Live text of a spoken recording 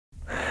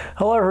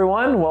Hello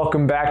everyone,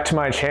 welcome back to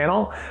my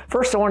channel.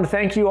 First I want to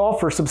thank you all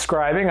for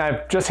subscribing.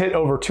 I've just hit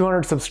over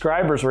 200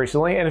 subscribers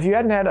recently, and if you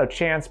hadn't had a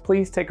chance,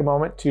 please take a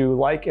moment to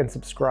like and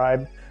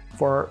subscribe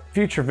for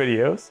future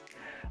videos.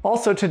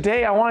 Also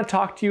today I want to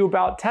talk to you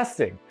about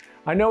testing.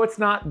 I know it's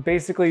not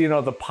basically,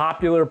 the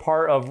popular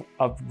part of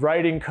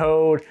writing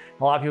code.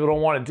 A lot of people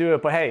don't want to do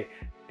it, but hey,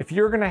 if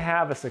you're going to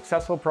have a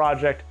successful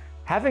project,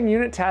 having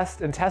unit tests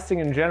and testing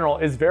in general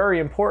is very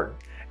important.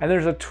 And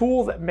there's a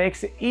tool that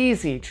makes it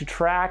easy to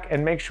track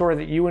and make sure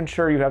that you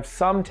ensure you have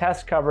some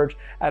test coverage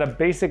at a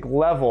basic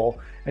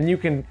level, and you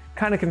can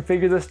kind of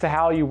configure this to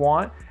how you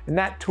want. And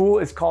that tool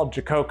is called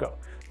JaCoCo.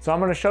 So I'm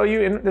going to show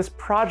you in this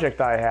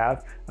project I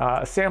have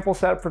a sample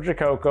setup for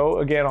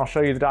JaCoCo. Again, I'll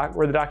show you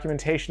where the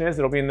documentation is.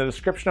 It'll be in the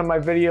description of my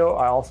video.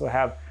 I also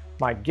have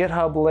my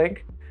Github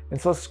link. And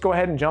so let's go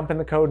ahead and jump in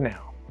the code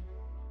now.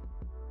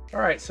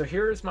 All right, so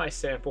here's my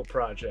sample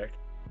project.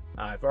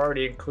 I've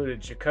already included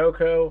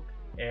JaCoCo,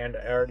 and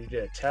I already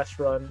did a test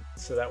run,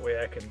 so that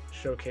way I can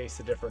showcase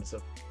the difference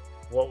of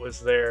what was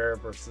there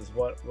versus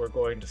what we're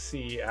going to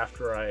see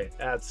after I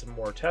add some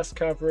more test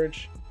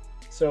coverage.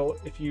 So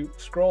if you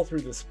scroll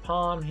through this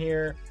POM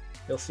here,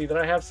 you'll see that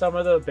I have some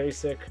of the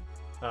basic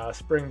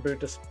Spring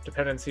Boot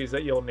dependencies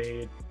that you'll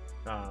need.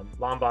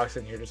 Lombok's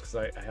in here just because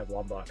I have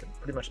Lombok in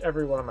pretty much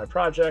every one of my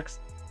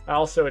projects. I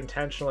also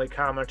intentionally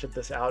commented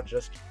this out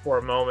just for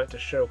a moment to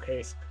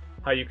showcase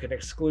how you can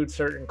exclude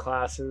certain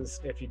classes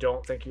if you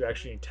don't think you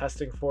actually need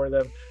testing for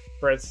them.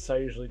 For instance, I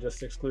usually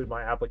just exclude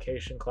my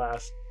application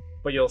class,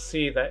 but you'll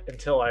see that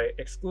until I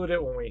exclude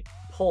it, when we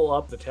pull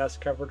up the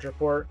test coverage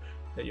report,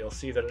 that you'll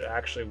see that it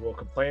actually will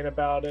complain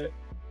about it.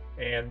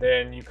 And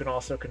then you can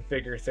also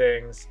configure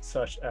things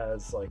such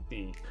as like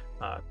the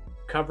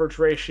coverage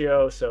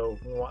ratio. So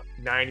we want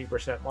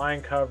 90% line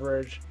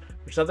coverage.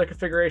 There's other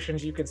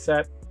configurations you can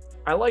set.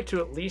 I like to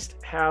at least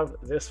have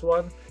this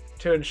one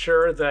to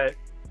ensure that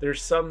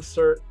there's some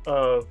sort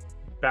of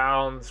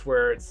bounds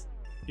where it's,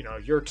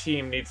 your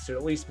team needs to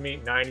at least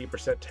meet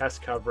 90%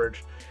 test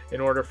coverage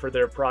in order for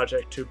their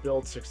project to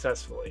build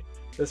successfully.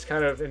 This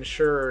kind of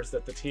ensures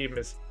that the team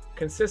is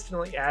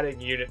consistently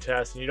adding unit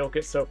tests, and you don't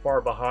get so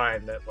far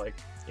behind that,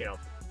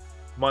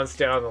 months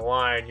down the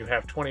line you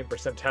have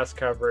 20% test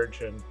coverage.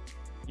 And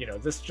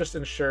this just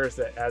ensures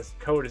that as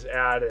code is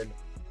added,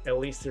 at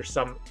least there's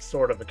some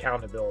sort of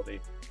accountability.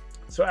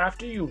 So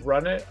after you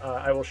run it,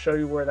 I will show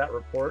you where that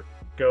report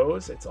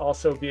goes. It's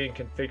also being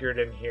configured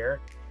in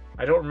here.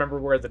 I don't remember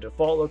where the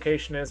default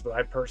location is, but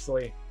I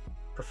personally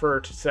prefer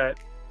to set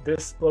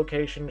this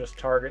location, just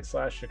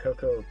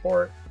target/JaCoCo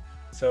report.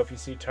 So if you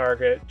see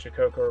target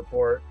JaCoCo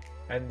report,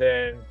 and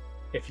then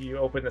if you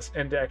open this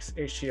index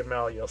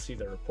HTML, you'll see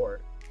the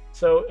report.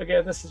 So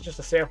again, this is just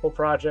a sample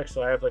project,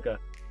 so I have like a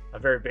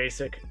very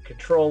basic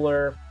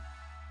controller.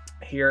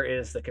 Here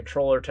is the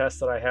controller test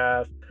that I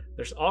have.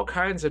 There's all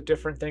kinds of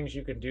different things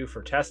you can do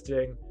for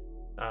testing,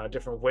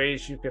 different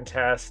ways you can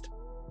test.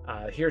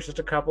 Here's just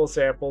a couple of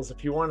samples.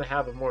 If you want to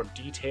have a more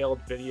detailed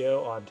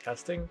video on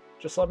testing,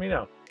 just let me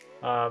know.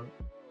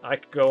 I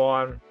could go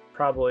on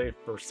probably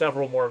for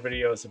several more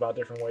videos about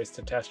different ways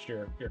to test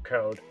your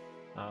code.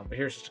 But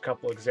here's just a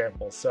couple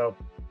examples. So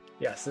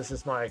yes, this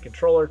is my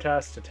controller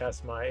test to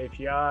test my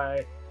API.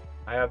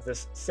 I have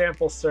this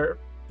sample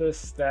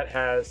service that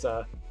has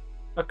a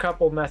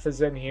couple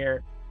methods in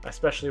here. I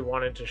especially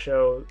wanted to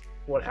show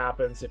what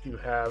happens if you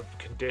have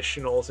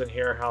conditionals in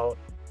here, how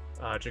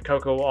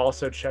JaCoCo will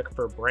also check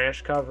for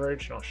branch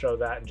coverage, and I'll show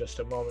that in just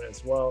a moment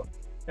as well.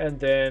 And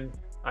then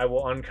I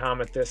will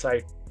uncomment this.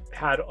 I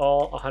had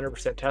all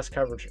 100% test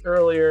coverage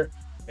earlier,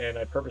 and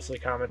I purposely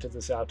commented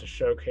this out to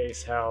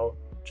showcase how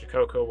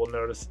JaCoCo will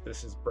notice that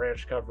this is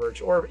branch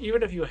coverage. Or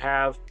even if you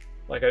have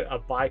like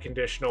a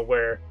biconditional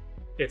where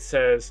it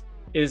says,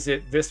 is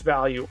it this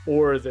value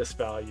or this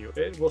value,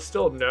 it will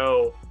still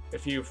know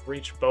if you've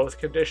reached both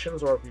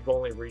conditions or if you've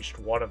only reached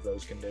one of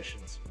those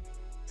conditions.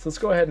 So let's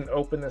go ahead and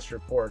open this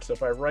report. So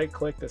if I right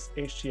click this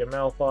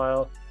HTML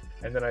file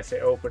and then I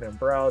say open in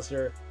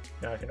browser,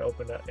 now I can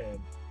open it in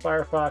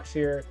Firefox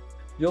here.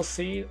 You'll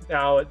see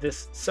now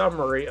this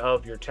summary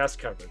of your test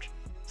coverage.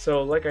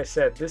 So like I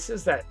said, this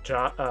is that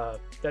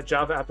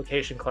Java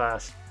application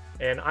class,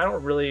 and I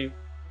don't really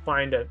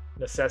find a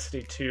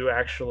necessity to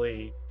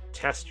actually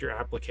test your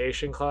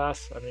application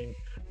class. I mean,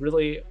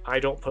 really, I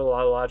don't put a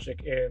lot of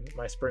logic in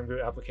my Spring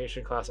Boot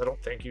application class. I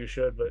don't think you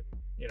should, but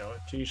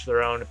to each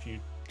their own if you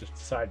just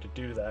decide to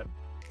do that.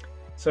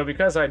 So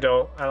because I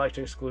don't, I like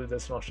to exclude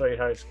this, and I'll show you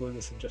how to exclude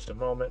this in just a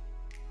moment.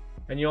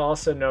 And you'll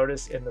also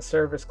notice in the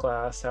service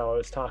class how I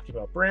was talking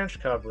about branch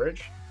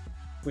coverage.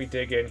 If we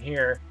dig in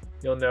here,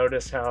 you'll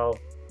notice how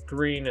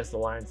green is the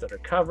lines that are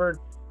covered.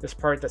 This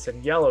part that's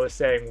in yellow is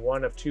saying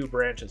one of two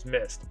branches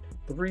missed.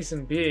 The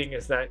reason being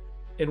is that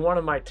in one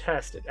of my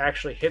tests, it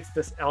actually hits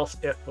this else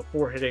if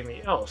before hitting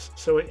the else.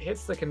 So it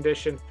hits the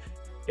condition,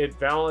 it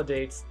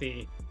validates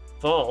the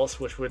false,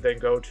 which would then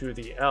go to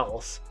the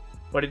else,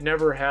 but it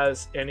never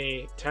has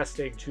any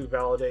testing to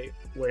validate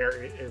where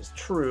it is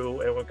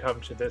true and would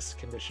come to this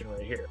condition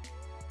right here.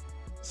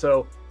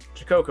 So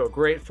JaCoCo,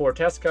 great for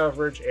test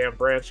coverage and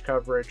branch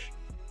coverage.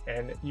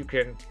 and you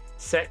can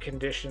set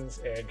conditions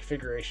and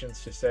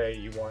configurations to say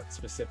you want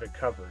specific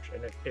coverage.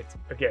 And it's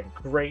again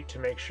great to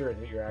make sure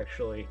that you're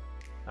actually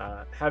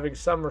having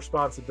some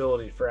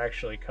responsibility for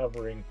actually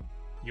covering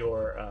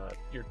your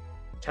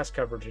test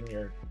coverage in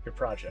your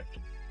project.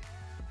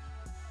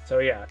 So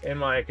yeah, in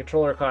my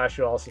controller class,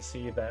 you'll also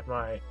see that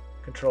my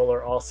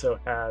controller also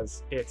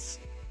has its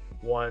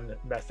one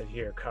method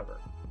here, cover.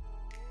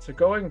 So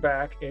going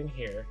back in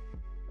here,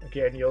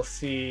 again, you'll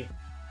see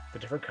the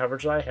different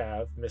coverage I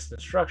have, missed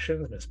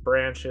instructions, missed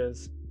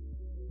branches.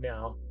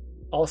 Now,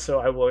 also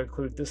I will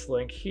include this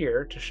link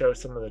here to show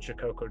some of the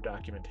JaCoCo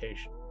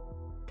documentation.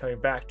 Coming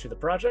back to the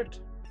project,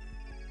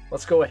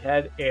 let's go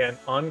ahead and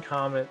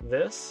uncomment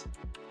this.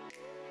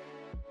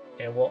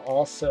 And we'll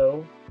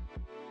also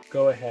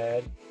go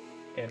ahead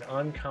and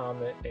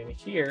uncomment in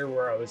here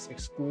where I was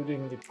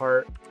excluding the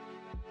part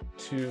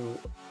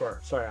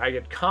I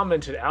had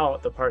commented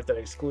out the part that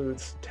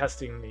excludes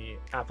testing the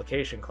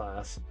application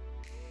class.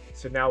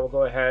 So now we'll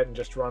go ahead and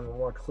just run one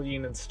more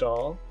clean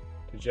install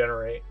to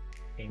generate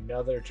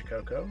another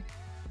JaCoCo.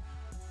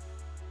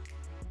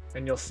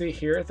 And you'll see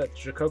here that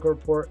the JaCoCo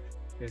report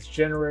is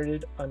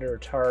generated under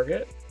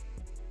target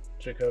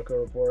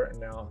JaCoCo report, and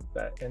now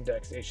that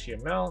index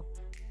HTML,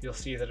 you'll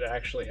see that it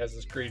actually has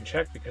this green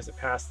check because it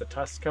passed the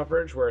test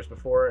coverage, whereas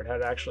before it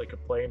had actually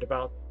complained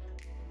about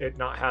it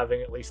not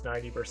having at least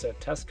 90%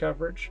 test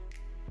coverage.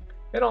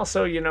 And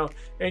also, you know,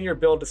 in your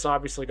build, it's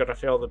obviously going to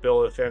fail the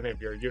build if any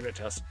of your unit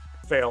tests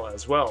fail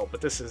as well,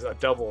 but this is a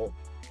double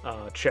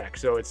check.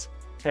 So it's,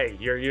 hey,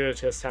 your unit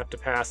tests have to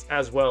pass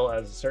as well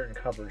as a certain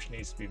coverage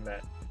needs to be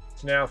met.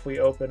 So now if we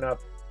open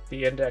up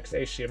the index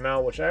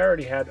HTML, which I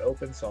already had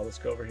open, so I'll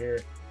just go over here,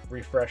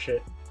 refresh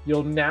it,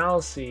 you'll now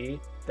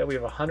see that we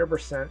have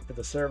 100% for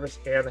the service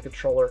and the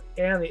controller,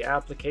 and the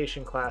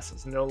application class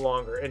is no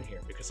longer in here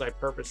because I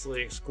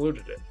purposely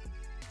excluded it.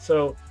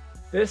 So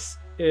this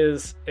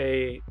is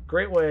a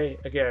great way,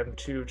 again,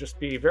 to just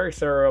be very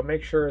thorough,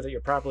 make sure that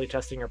you're properly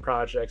testing your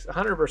projects.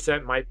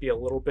 100% might be a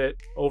little bit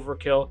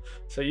overkill,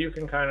 so you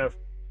can kind of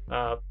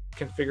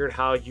configure it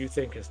how you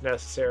think is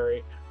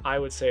necessary. I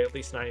would say at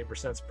least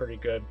 90% is pretty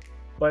good.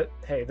 But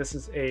hey, this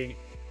is a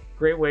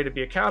great way to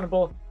be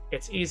accountable.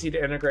 It's easy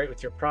to integrate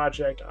with your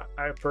project.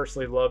 I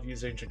personally love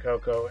using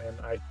JaCoCo, and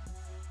I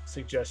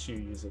suggest you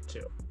use it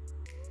too.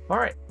 All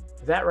right,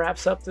 that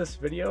wraps up this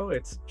video.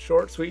 It's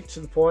short, sweet, to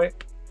the point.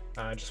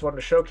 I just wanted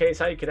to showcase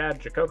how you could add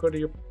JaCoCo to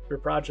your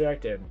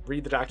project and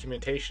read the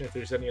documentation if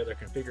there's any other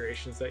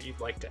configurations that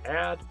you'd like to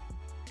add.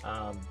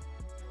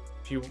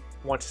 If you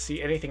want to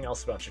see anything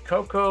else about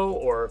JaCoCo,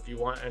 or if you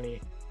want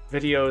any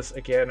videos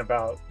again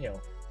about, you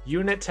know,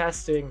 unit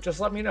testing, just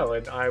let me know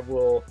and I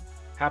will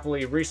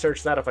happily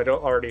research that if I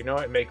don't already know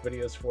it and make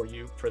videos for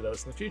you for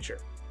those in the future.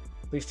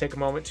 Please take a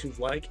moment to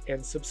like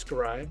and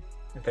subscribe,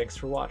 and thanks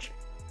for watching.